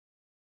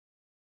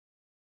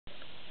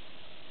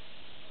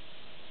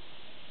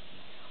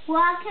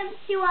Welcome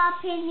to our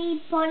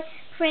Pinypon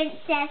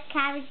Princess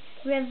Carriage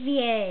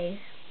review.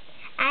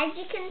 As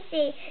you can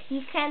see,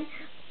 you can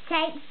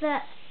take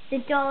the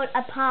doll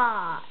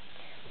apart.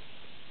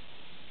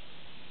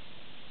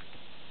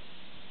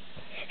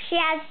 She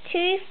has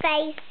two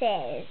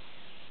faces.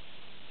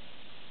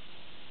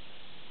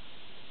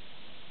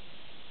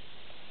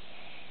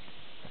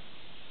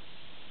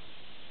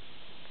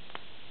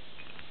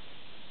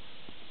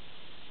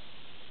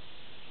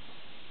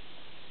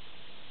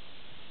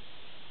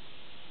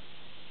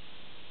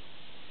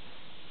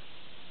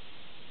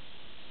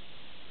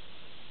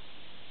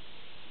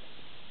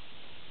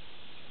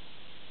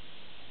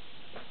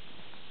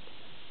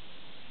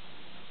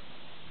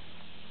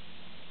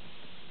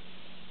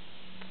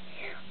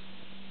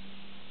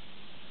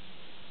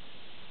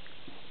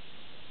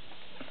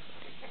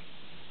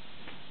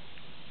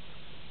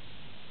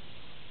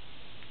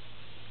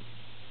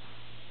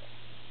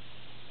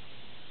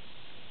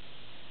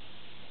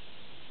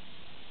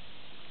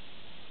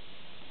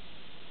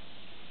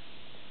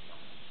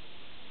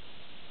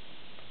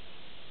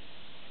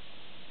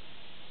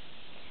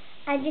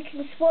 And you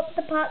can swap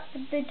the parts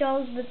of the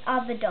dolls with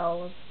other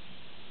dolls.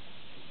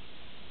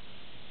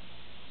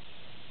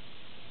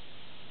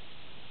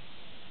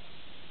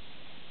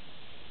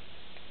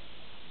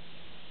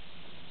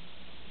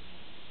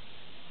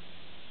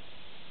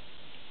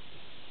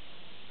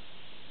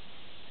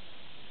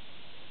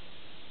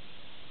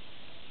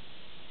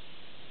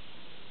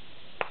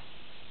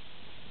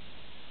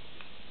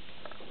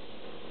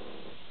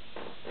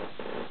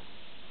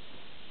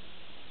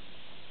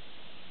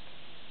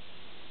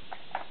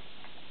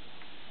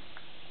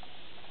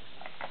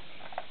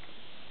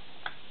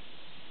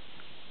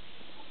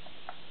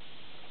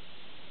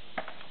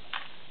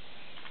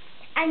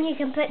 And you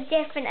can put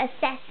different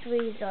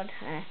accessories on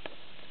her.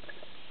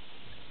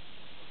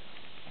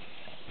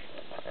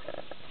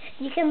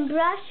 You can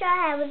brush her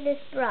hair with this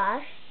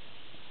brush,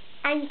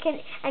 and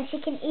she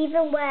can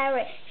even wear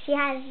it. She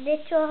has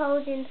little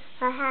holes in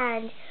her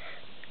hand,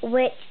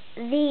 which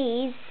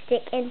these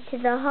stick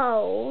into the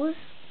holes,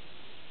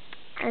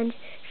 and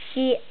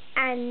she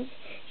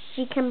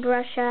can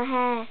brush her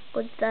hair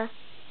with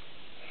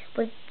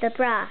the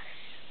brush.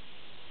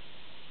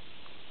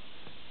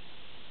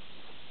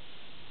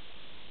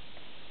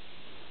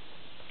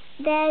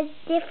 There's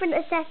different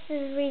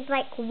accessories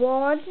like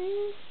wands.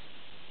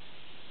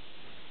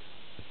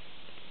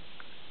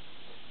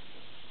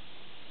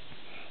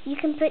 You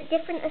can put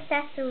different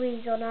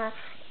accessories on her.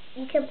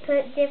 You can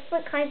put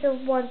different kinds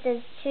of wands.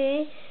 There's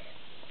two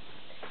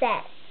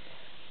sets.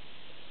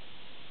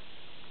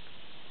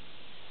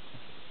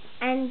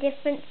 And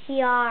different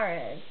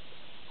tiaras.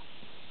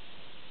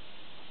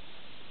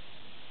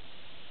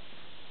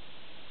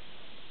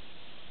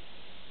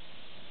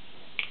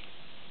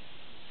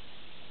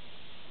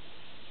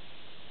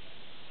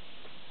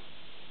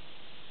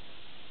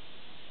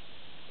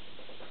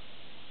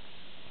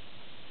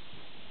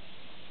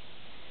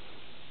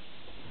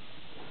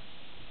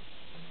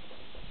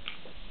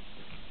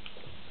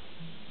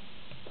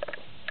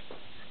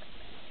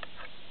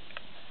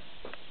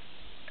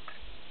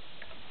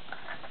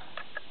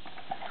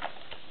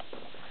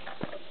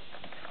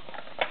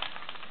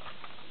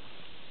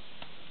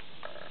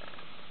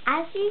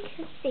 As you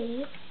can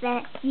see,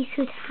 that you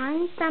could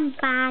hang some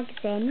bags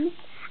in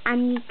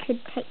and you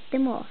could take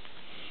them off.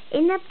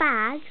 In the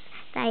bags,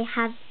 they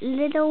have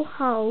little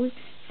holes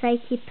so you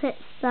could put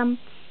some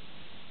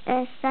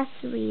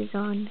accessories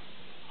on.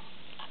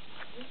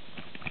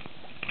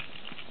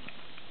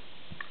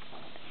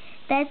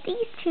 There's these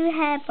two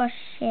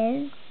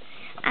hairbrushes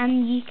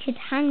and you could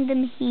hang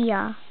them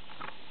here.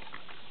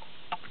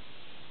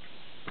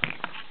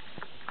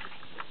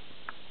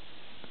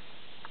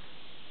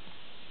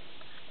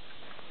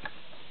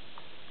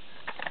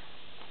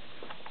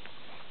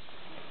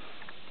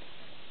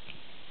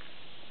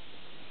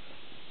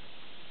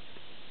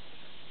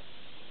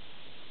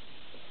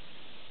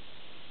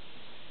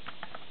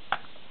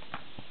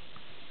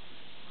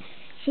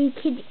 She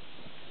could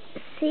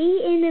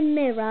see in a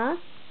mirror,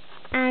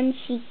 and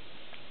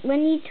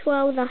when you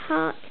twirl the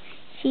heart,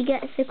 she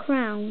gets a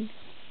crown.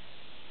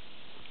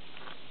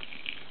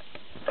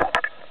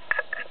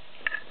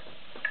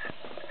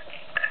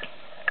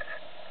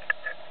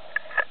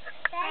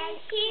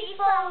 Thank you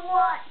for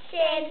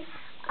watching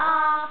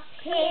our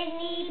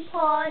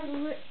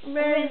Pinypon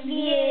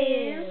review.